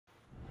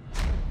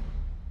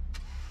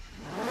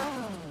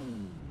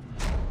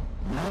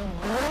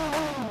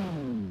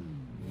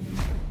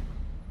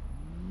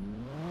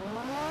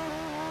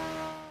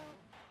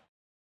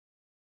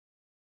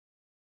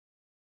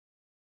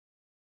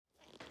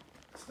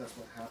That's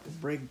what happens.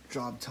 Brake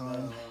job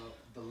time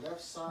The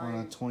left side on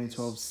a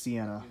 2012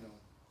 Sienna.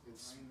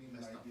 It's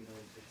messed up.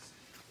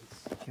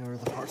 Here are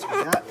the parts we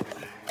got.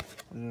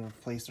 We're going to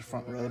replace the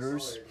front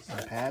rotors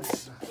and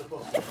pads,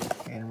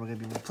 and we're going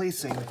to be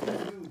replacing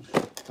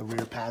the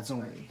rear pads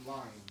only.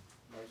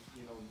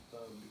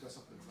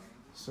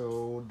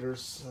 So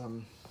there's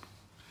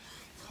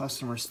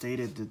customer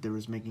stated that there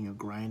was making a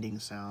grinding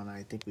sound.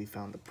 I think we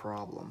found the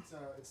problem.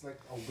 It's like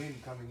a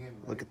wind coming in.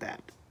 Right? Look at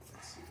that.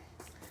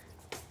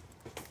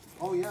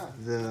 Oh yeah.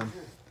 The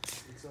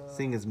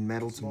thing is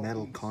metal to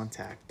metal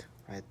contact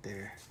right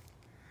there.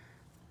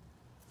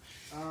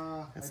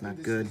 That's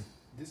not good.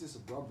 This is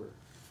rubber.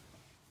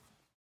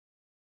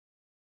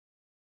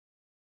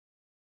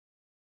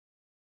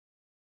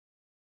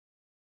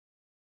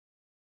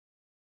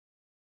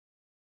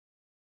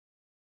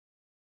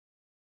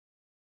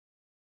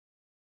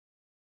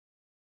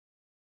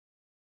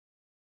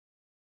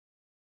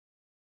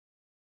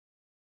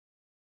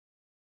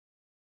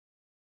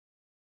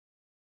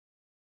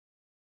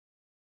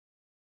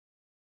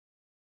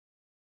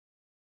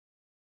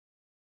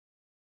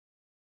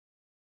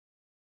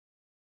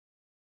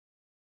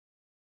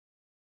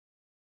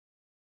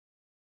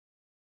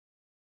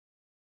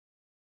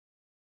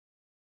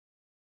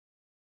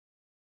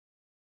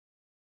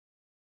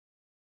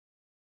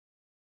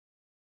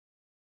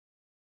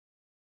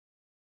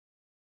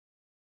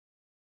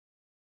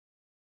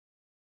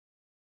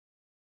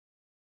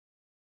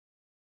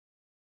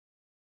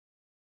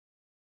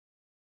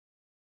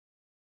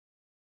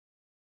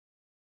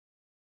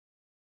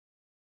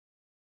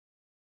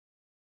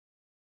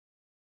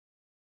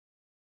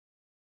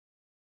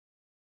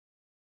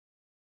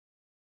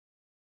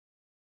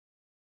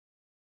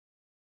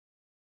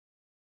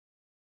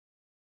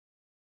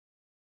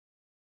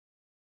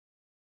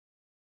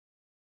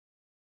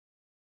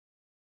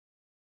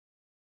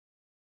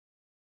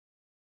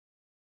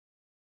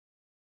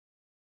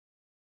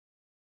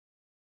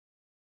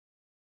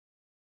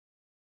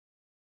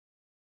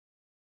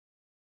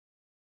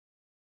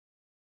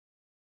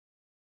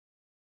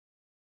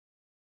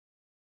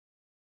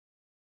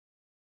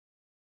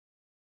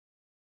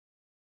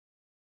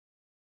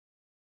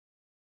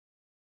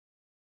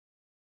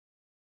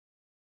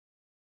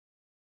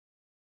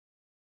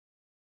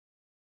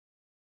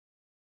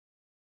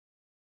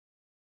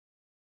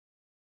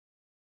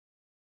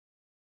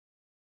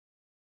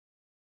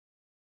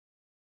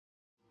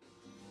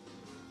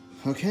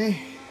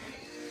 Okay,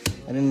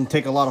 I didn't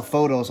take a lot of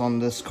photos on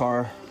this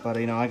car, but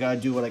you know, I gotta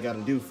do what I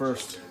gotta do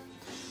first.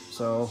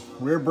 So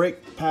rear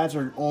brake pads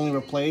are only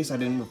replaced. I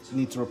didn't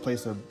need to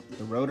replace the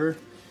rotor,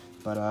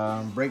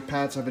 but brake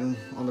pads have been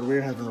on the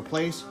rear have been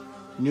replaced.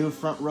 New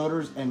front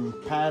rotors and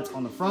pads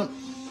on the front.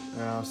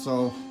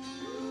 So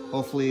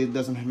hopefully it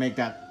doesn't make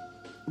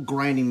that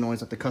grinding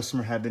noise that the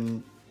customer had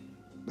been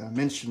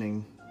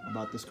mentioning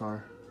about this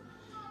car.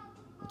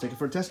 We'll take it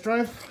for a test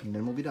drive and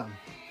then we'll be done.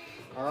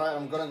 All right,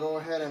 I'm gonna go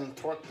ahead and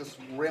torque this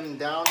rim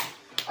down.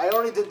 I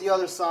already did the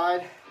other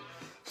side,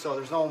 so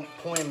there's no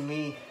point in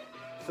me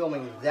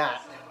filming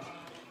that,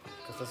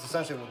 because it's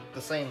essentially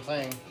the same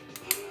thing.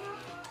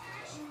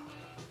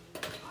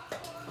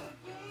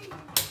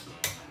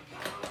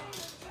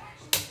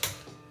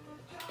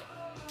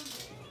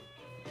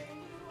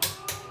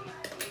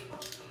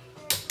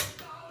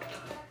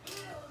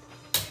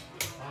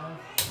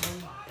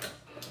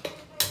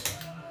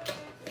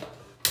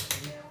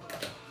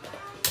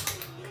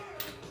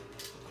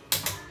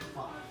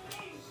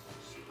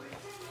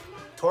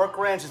 Torque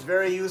wrench is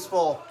very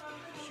useful.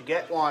 You should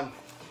get one,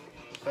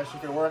 especially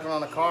if you're working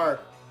on a car,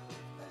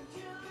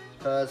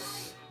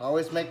 because I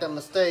always make that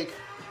mistake.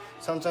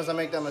 Sometimes I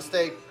make that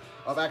mistake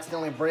of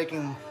accidentally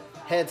breaking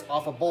heads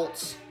off of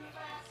bolts.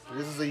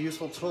 This is a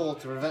useful tool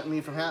to prevent me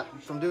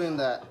from doing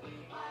that.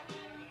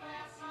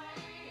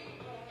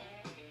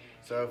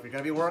 So if you're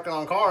gonna be working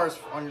on cars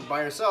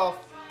by yourself,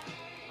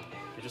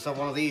 get yourself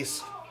one of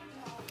these.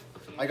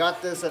 I got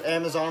this at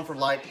Amazon for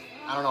like,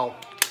 I don't know,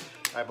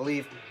 I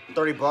believe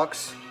 30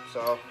 bucks,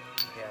 so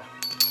yeah.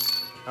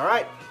 All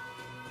right,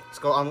 let's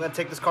go. I'm gonna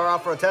take this car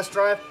out for a test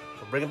drive.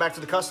 We'll bring it back to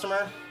the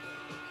customer,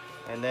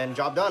 and then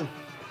job done.